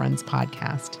the Girlfriends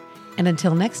podcast. And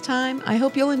until next time, I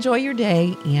hope you'll enjoy your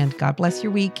day and God bless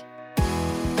your week.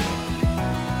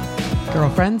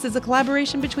 Girlfriends is a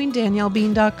collaboration between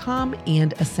DanielleBean.com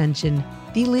and Ascension,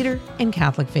 the leader in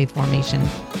Catholic faith formation.